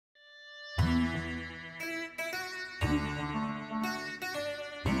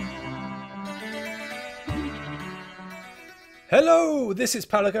Hello, this is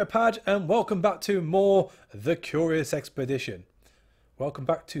Palicopad and welcome back to more The Curious Expedition. Welcome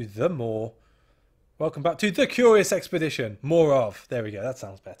back to The Curious Expedition. More of. There we go, that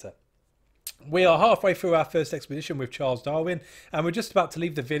sounds better. We are halfway through our first expedition with Charles Darwin and we're just about to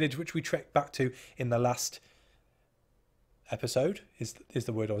leave the village which we trekked back to in the last episode, is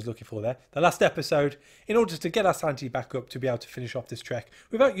the word I was looking for there. The last episode, in order to get our sanity back up to be able to finish off this trek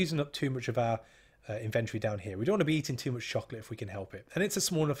without using up too much of our inventory down here. We don't want to be eating too much chocolate if we can help it, and it's a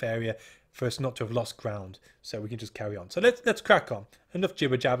small enough area for us not to have lost ground, so we can just carry on. So let's crack on. Enough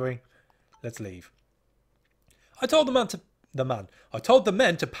jibber jabbering. Let's leave. I told the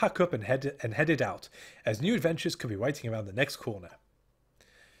men to pack up and headed out, as new adventures could be waiting around the next corner.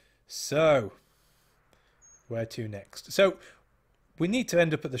 So where to next? So we need to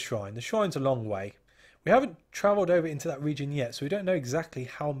end up at the shrine. The shrine's a long way. We haven't travelled over into that region yet, so we don't know exactly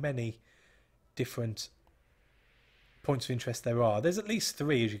how many different points of interest there are. There's at least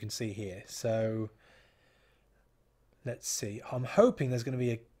 3, as you can see here. So let's see. I'm hoping there's going to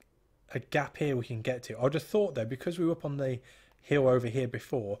be a gap here we can get to. I just thought though, because we were up on the hill over here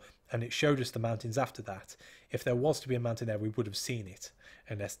before and it showed us the mountains after that, if there was to be a mountain there we would have seen it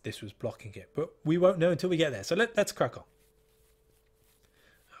unless this was blocking it, but we won't know until we get there. So let's crack on.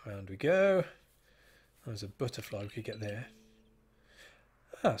 Around we go. There's a butterfly we could get there.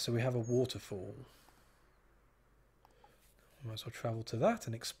 So we have a waterfall. Might as well travel to that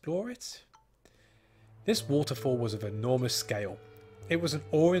and explore it. This waterfall was of enormous scale. It was an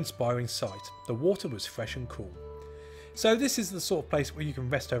awe-inspiring sight. The water was fresh and cool. So this is the sort of place where you can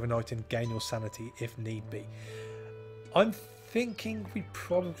rest overnight and gain your sanity if need be. I'm thinking we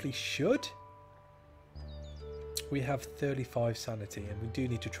probably should. We have 35 sanity and we do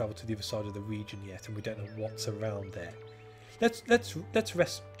need to travel to the other side of the region yet, and we don't know what's around there. Let's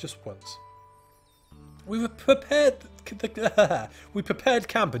rest just once. We prepared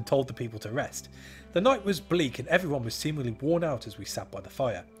camp and told the people to rest. The night was bleak and everyone was seemingly worn out as we sat by the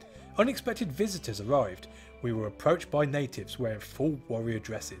fire. Unexpected visitors arrived. We were approached by natives wearing full warrior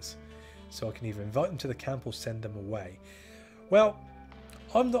dresses, so I can either invite them to the camp or send them away. Well,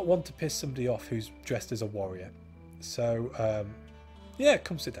 I'm not one to piss somebody off who's dressed as a warrior, so yeah,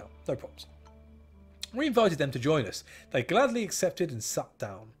 come sit down, no problems. We invited them to join us. They gladly accepted and sat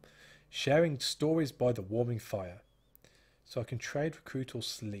down, sharing stories by the warming fire. So I can trade, recruit or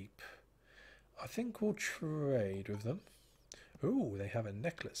sleep. I think we'll trade with them. Ooh, they have a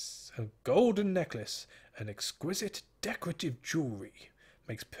necklace. A golden necklace. An exquisite decorative jewellery.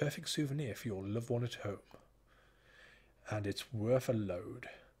 Makes perfect souvenir for your loved one at home. And it's worth a load.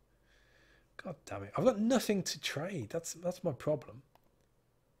 God damn it. I've got nothing to trade. That's my problem.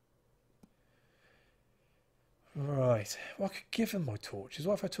 Right, well, I could give them my torches.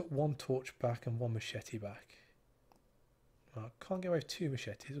 What if I took 1 torch back and 1 machete back? Well, I can't get away with 2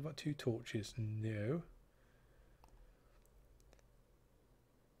 machetes. I've got 2 torches. No.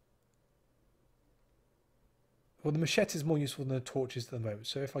 Well, the machete is more useful than the torches at the moment.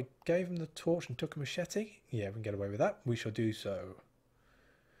 So if I gave them the torch and took a machete, yeah, we can get away with that. We shall do so.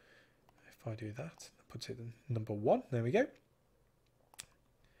 If I do that, that puts it in number 1. There we go.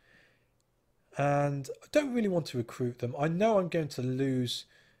 And I don't really want to recruit them. I know I'm going to lose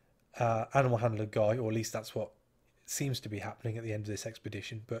animal handler guy, or at least that's what seems to be happening at the end of this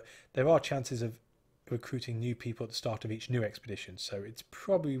expedition, but there are chances of recruiting new people at the start of each new expedition, so it's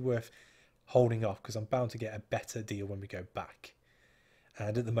probably worth holding off because I'm bound to get a better deal when we go back.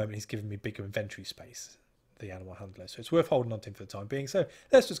 And at the moment he's giving me bigger inventory space, the animal handler, so it's worth holding on to him for the time being. So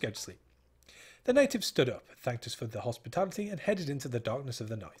let's just go to sleep. The natives stood up, thanked us for the hospitality and headed into the darkness of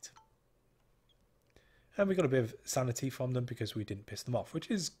the night. And we got a bit of sanity from them because we didn't piss them off,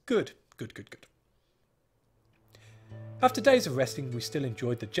 which is good. Good. After days of resting, we still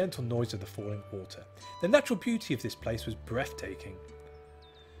enjoyed the gentle noise of the falling water. The natural beauty of this place was breathtaking.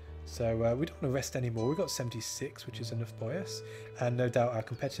 So we don't want to rest anymore. We've got 76, which is enough by us. And no doubt our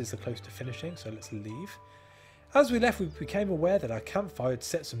competitors are close to finishing, so let's leave. As we left, we became aware that our campfire had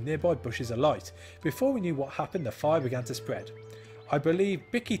set some nearby bushes alight. Before we knew what happened, the fire began to spread. I believe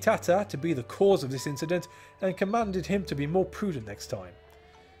Bicky Tata to be the cause of this incident and commanded him to be more prudent next time.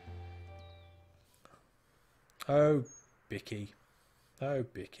 Oh, Bicky. Oh,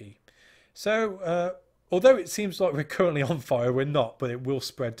 Bicky. So, although it seems like we're currently on fire, we're not, but it will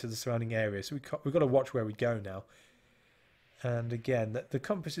spread to the surrounding area. So we've got to watch where we go now. And again, the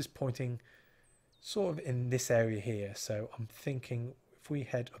compass is pointing sort of in this area here. So I'm thinking if we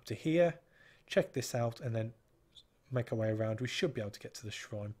head up to here, check this out, and then make our way around, we should be able to get to the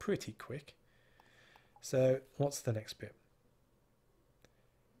shrine pretty quick. So what's the next bit?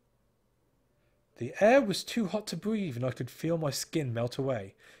 The air was too hot to breathe and I could feel my skin melt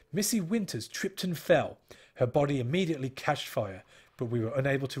away. Missy Winters tripped and fell. Her body immediately catched fire, but we were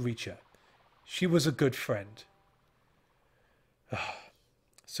unable to reach her. She was a good friend.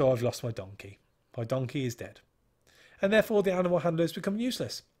 So I've lost my donkey. My donkey is dead. And therefore the animal handlers become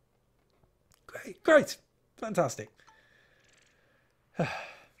useless. Great, great, fantastic.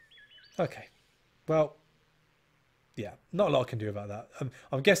 Okay, well, yeah, not a lot I can do about that.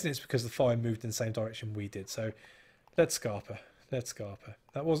 I'm guessing it's because the fire moved in the same direction we did. So let's scarp her. Let's scarp her.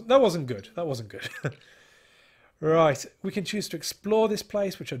 That wasn't good. That wasn't good. Right, we can choose to explore this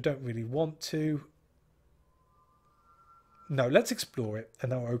place, which I don't really want to. No, let's explore it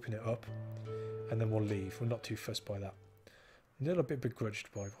and then we'll open it up and then we'll leave. We're not too fussed by that. A little bit begrudged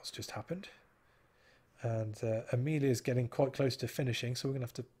by what's just happened. And Amelia's getting quite close to finishing, so we're going to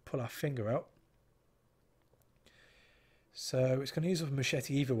have to pull our finger out. So it's going to use a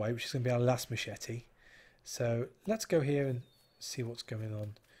machete either way, which is going to be our last machete. So let's go here and see what's going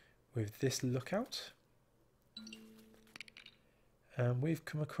on with this lookout. And we've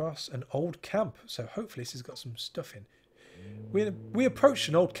come across an old camp, so hopefully this has got some stuff in. We approached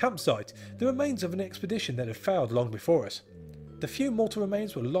an old campsite, the remains of an expedition that had failed long before us. The few mortal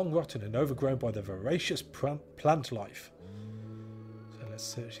remains were long rotten and overgrown by the voracious plant life. So let's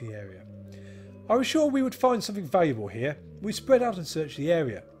search the area. I was sure we would find something valuable here. We spread out and searched the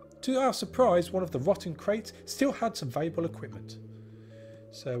area. To our surprise, one of the rotten crates still had some valuable equipment.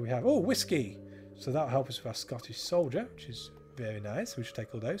 So we have, whiskey. So that'll help us with our Scottish soldier, which is very nice. We should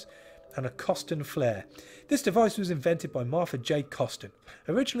take all those. And a Coston flare. This device was invented by Martha J. Coston.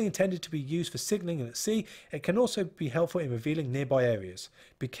 Originally intended to be used for signalling at sea, it can also be helpful in revealing nearby areas.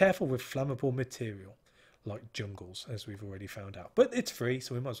 Be careful with flammable material, like jungles, as we've already found out. But it's free,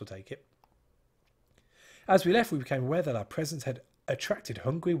 so we might as well take it. As we left, we became aware that our presence had attracted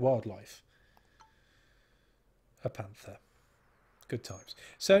hungry wildlife. A panther. Good times.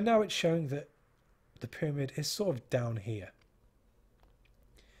 So now it's showing that the pyramid is sort of down here.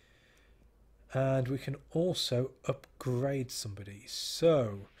 And we can also upgrade somebody.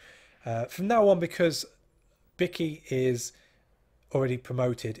 So from now on, because Bicky is already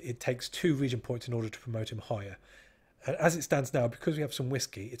promoted, it takes 2 region points in order to promote him higher. And as it stands now, because we have some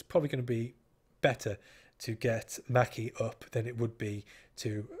whiskey, it's probably going to be better to get Mackie up than it would be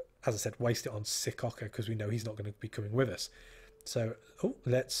to, as I said, waste it on Sikoka, because we know he's not going to be coming with us. So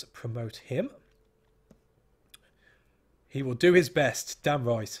let's promote him. He will do his best. Damn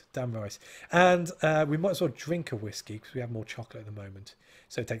right. Damn right. And we might as well drink a whiskey because we have more chocolate at the moment.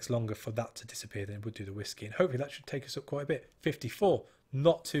 So it takes longer for that to disappear than it would do the whiskey. And hopefully that should take us up quite a bit. 54.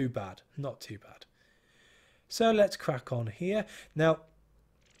 Not too bad. Not too bad. So let's crack on here. Now,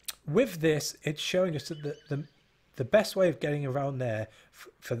 with this, it's showing us that the best way of getting around there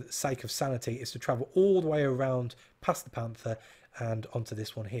for the sake of sanity is to travel all the way around past the panther and onto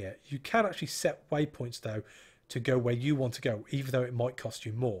this one here. You can actually set waypoints, though, to go where you want to go, even though it might cost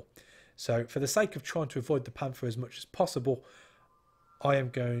you more. So for the sake of trying to avoid the panther as much as possible, I am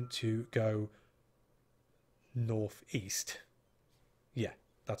going to go northeast. Yeah,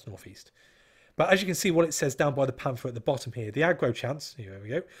 that's northeast. But as you can see what it says down by the panther at the bottom here, the aggro chance, here we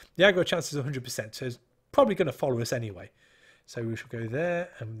go, the aggro chance is 100%, so it's probably going to follow us anyway. So we shall go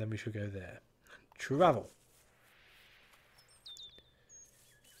there, and then we shall go there. Travel.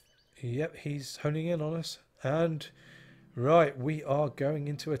 Yep, he's honing in on us. And right, we are going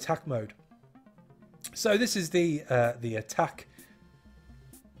into attack mode. So this is the attack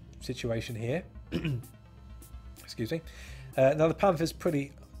situation here. Excuse me. Now the panther's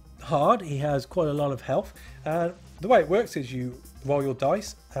pretty hard. He has quite a lot of health. And the way it works is you roll your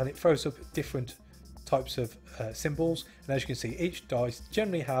dice and it throws up different types of symbols. And as you can see, each dice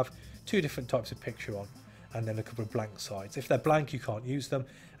generally have 2 different types of picture on, and then a couple of blank sides. If they're blank, you can't use them.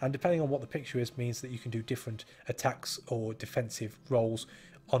 And depending on what the picture is, means that you can do different attacks or defensive rolls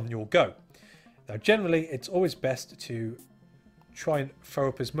on your go. Now, generally, it's always best to try and throw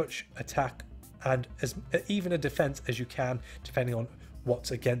up as much attack and even a defense as you can, depending on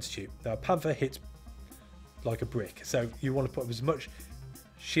what's against you. Now, panther hits like a brick, so you want to put up as much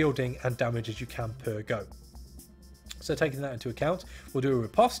shielding and damage as you can per go. So taking that into account, we'll do a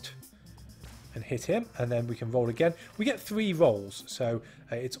riposte and hit him, and then we can roll again. We get 3 rolls, so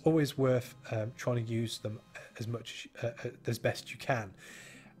it's always worth trying to use them as much as best you can.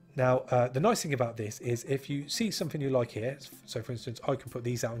 Now, the nice thing about this is if you see something you like here, so for instance, I can put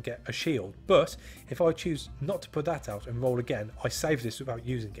these out and get a shield, but if I choose not to put that out and roll again, I save this without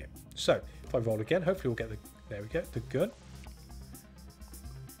using it. So if I roll again, hopefully we'll get there we go, the gun.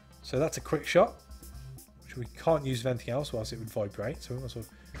 So that's a quick shot, which we can't use with anything else, or else it would vibrate, so we might as well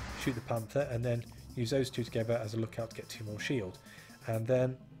shoot the panther, and then use those two together as a lookout to get 2 more shield. And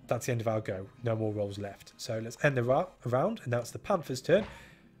then that's the end of our go. No more rolls left. So let's end the round, and now it's the panther's turn.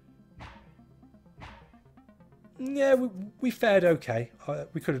 Yeah, we fared okay.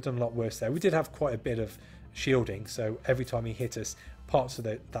 We could have done a lot worse there. We did have quite a bit of shielding, so every time he hit us, parts of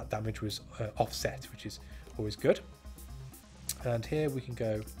that damage was offset, which is always good. And here we can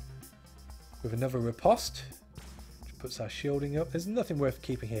go with another riposte, which puts our shielding up. There's nothing worth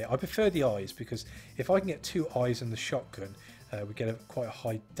keeping here. I prefer the eyes, because if I can get 2 eyes in the shotgun, we get quite a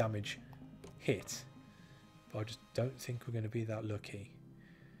high damage hit. But I just don't think we're going to be that lucky.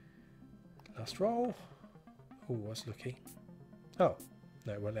 Last roll. Oh, that's lucky. Oh,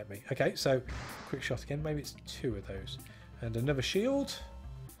 no, it won't let me. Okay, so quick shot again. Maybe it's 2 of those. And another shield.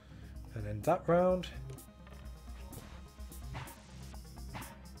 And then that round.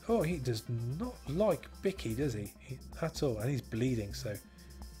 Oh, he does not like Bicky, does he? At all. And he's bleeding, so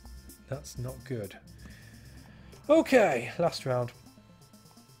that's not good. Okay, last round.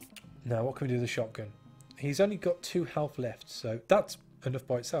 Now, what can we do with the shotgun? He's only got 2 health left, so that's enough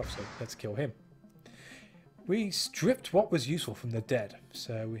by itself, so let's kill him. We stripped what was useful from the dead.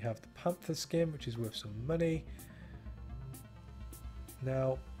 So we have the panther skin, which is worth some money.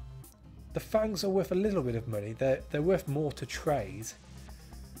 Now, the fangs are worth a little bit of money. They're worth more to trade.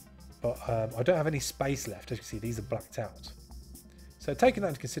 But I don't have any space left. As you can see, these are blacked out. So taking that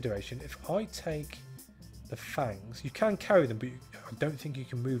into consideration, if I take the fangs, you can carry them, but I don't think you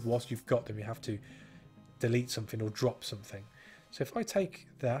can move whilst you've got them. You have to delete something or drop something. So if I take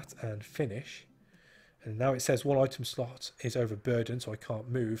that and finish, and now it says 1 item slot is overburdened, so I can't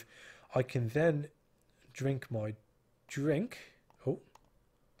move, I can then drink my drink. Oh,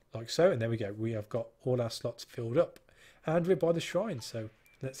 like so. And there we go. We have got all our slots filled up. And we're by the shrine, so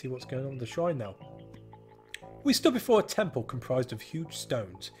let's see what's going on with the shrine now. We stood before a temple comprised of huge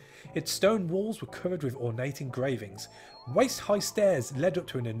stones. Its stone walls were covered with ornate engravings. Waist-high stairs led up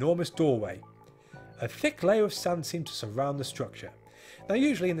to an enormous doorway. A thick layer of sand seemed to surround the structure. Now,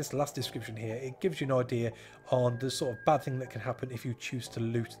 usually in this last description here, it gives you an idea on the sort of bad thing that can happen if you choose to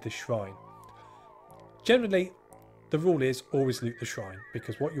loot the shrine. Generally, the rule is always loot the shrine,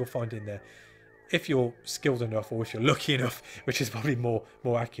 because what you'll find in there, if you're skilled enough or if you're lucky enough, which is probably more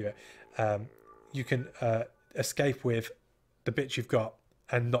accurate, you can escape with the bits you've got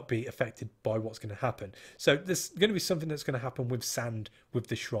and not be affected by what's going to happen. So there's going to be something that's going to happen with sand with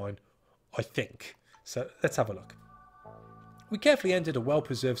the shrine, I think. So let's have a look. We carefully entered a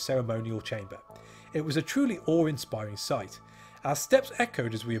well-preserved ceremonial chamber. It was a truly awe-inspiring sight. Our steps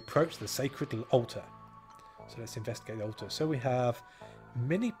echoed as we approached the sacred altar. So let's investigate the altar. So we have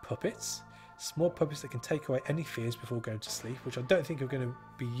mini puppets, small puppets that can take away any fears before going to sleep, which I don't think we're going to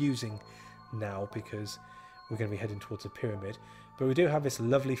be using now because we're going to be heading towards the pyramid. But we do have this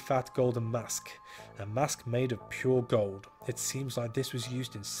lovely fat golden mask, a mask made of pure gold. It seems like this was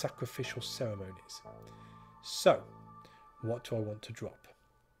used in sacrificial ceremonies. So, what do I want to drop?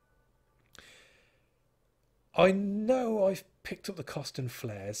 I know I've picked up the Coston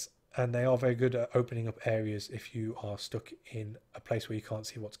flares, and they are very good at opening up areas if you are stuck in a place where you can't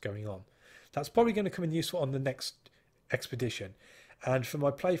see what's going on. That's probably going to come in useful on the next expedition. And for my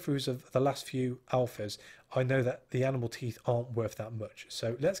playthroughs of the last few alphas, I know that the animal teeth aren't worth that much.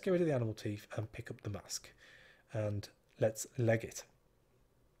 So let's get rid of the animal teeth and pick up the mask. And let's leg it.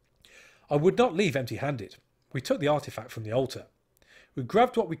 I would not leave empty-handed. We took the artifact from the altar. We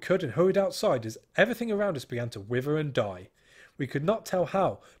grabbed what we could and hurried outside as everything around us began to wither and die. We could not tell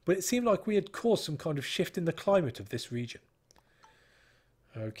how, but it seemed like we had caused some kind of shift in the climate of this region.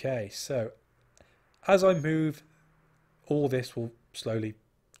 Okay, so as I move, all this will slowly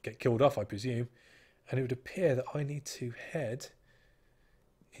get killed off, I presume, and it would appear that I need to head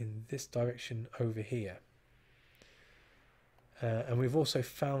in this direction over here. And we've also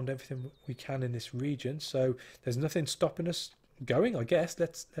found everything we can in this region, so there's nothing stopping us going, I guess.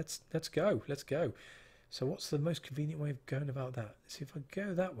 Let's go. Let's go. So what's the most convenient way of going about that? See, if I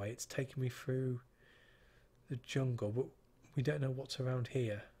go that way, it's taking me through the jungle, but we don't know what's around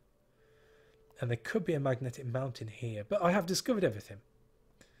here. And there could be a magnetic mountain here, but I have discovered everything.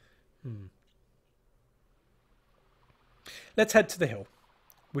 Let's head to the hill.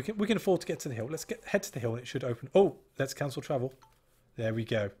 We can afford to get to the hill. Let's head to the hill and it should open. Oh, let's cancel travel. There we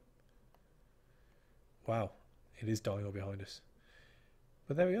go. Wow, it is dying all behind us.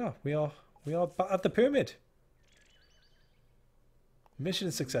 But there we are. We are back at the pyramid.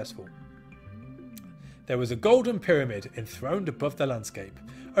 Mission successful. There was a golden pyramid enthroned above the landscape,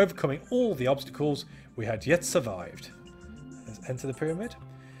 overcoming all the obstacles we had yet survived. Let's enter the pyramid.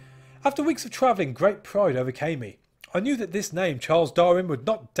 After weeks of travelling, great pride overcame me. I knew that this name, Charles Darwin,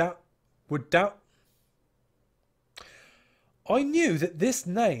 I knew that this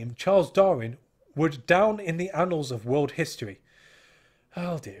name, Charles Darwin, would down in the annals of world history.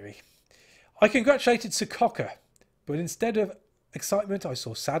 Oh dearie. I congratulated Sir Cocker, but instead of excitement I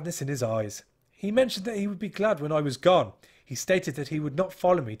saw sadness in his eyes. He mentioned that he would be glad when I was gone. He stated that he would not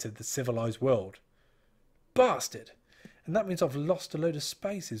follow me to the civilized world. Bastard! And that means I've lost a load of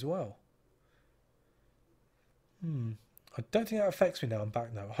space as well. I don't think that affects me now I'm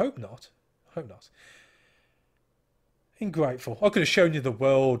back now. I hope not. I hope not. Ingrateful. I could have shown you the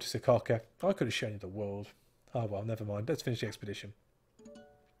world, Sir Cocker. I could have shown you the world. Oh well, never mind. Let's finish the expedition.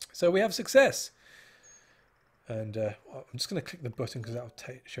 So we have success. And I'm just going to click the button because that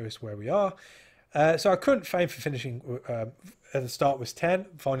will show us where we are. So our current fame for finishing at the start was 10.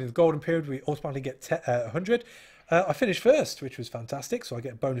 Finding the golden period, we automatically get 100. I finished first, which was fantastic. So I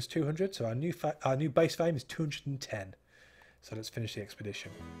get a bonus 200. So our new base fame is 210. So let's finish the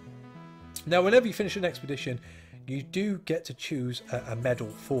expedition. Now, whenever you finish an expedition, you do get to choose a medal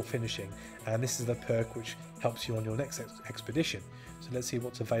for finishing. And this is the perk which helps you on your next expedition. So let's see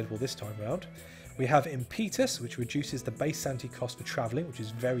what's available this time around. We have Impetus, which reduces the base sanity cost for travelling, which is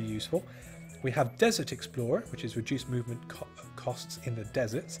very useful. We have Desert Explorer, which is reduced movement costs in the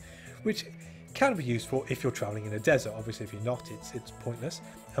deserts, which can be useful if you're travelling in a desert. Obviously, if you're not, it's pointless.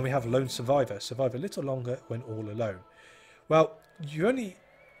 And we have Lone Survivor, survive a little longer when all alone. Well, you only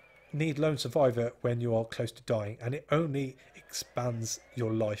need Lone Survivor when you are close to dying, and it only expands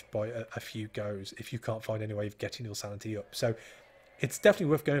your life by a few goes if you can't find any way of getting your sanity up. So it's definitely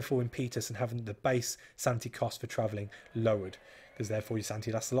worth going for Impetus and having the base sanity cost for travelling lowered, because therefore your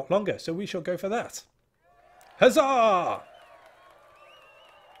sanity lasts a lot longer. So we shall go for that. Huzzah!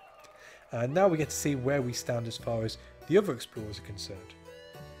 And now we get to see where we stand as far as the other explorers are concerned.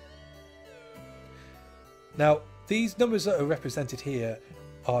 Now, these numbers that are represented here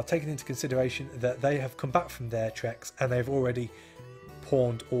are taken into consideration that they have come back from their treks and they've already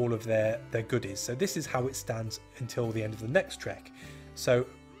pawned all of their goodies. So this is how it stands until the end of the next trek. So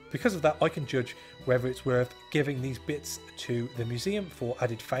because of that, I can judge whether it's worth giving these bits to the museum for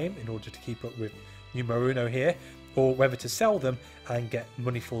added fame in order to keep up with numero uno here, or whether to sell them and get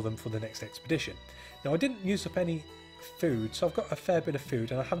money for them for the next expedition. Now, I didn't use up any food, so I've got a fair bit of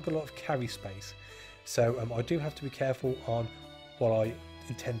food and I haven't got a lot of carry space. So I do have to be careful on what I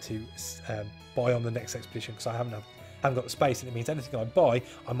intend to buy on the next expedition, because I haven't got the space, and it means anything I buy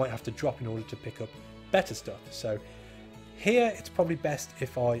I might have to drop in order to pick up better stuff. So here it's probably best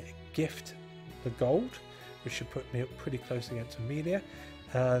if I gift the gold, which should put me up pretty close against Amelia,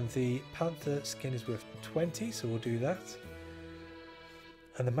 and the panther skin is worth 20, so we'll do that,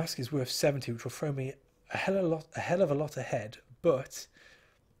 and the mask is worth 70, which will throw me a hell of a lot ahead, but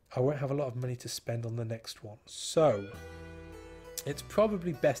I won't have a lot of money to spend on the next one. So it's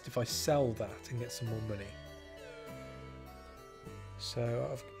probably best if I sell that and get some more money. So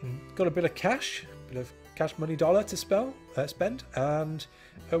I've got a bit of cash money dollar to spend, and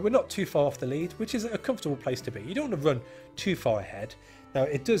we're not too far off the lead, which is a comfortable place to be. You don't want to run too far ahead. Now,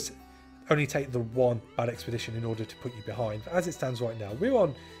 it does only take the one bad expedition in order to put you behind, but as it stands right now, we're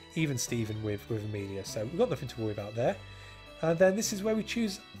on even Steven with Amelia, so we've got nothing to worry about there. And then this is where we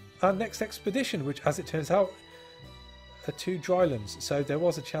choose our next expedition, which, as it turns out, are 2 drylands. So there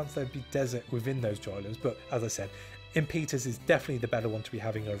was a chance there'd be desert within those drylands, but as I said, Impetus is definitely the better one to be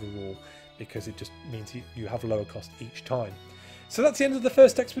having overall, because it just means you have lower cost each time. So that's the end of the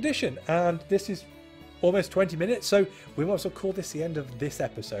first expedition, and this is almost 20 minutes, so we might as well call this the end of this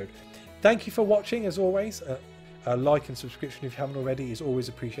episode. Thank you for watching, as always. A like and subscription if you haven't already is always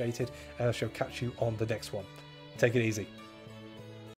appreciated, and I shall catch you on the next one. Take it easy.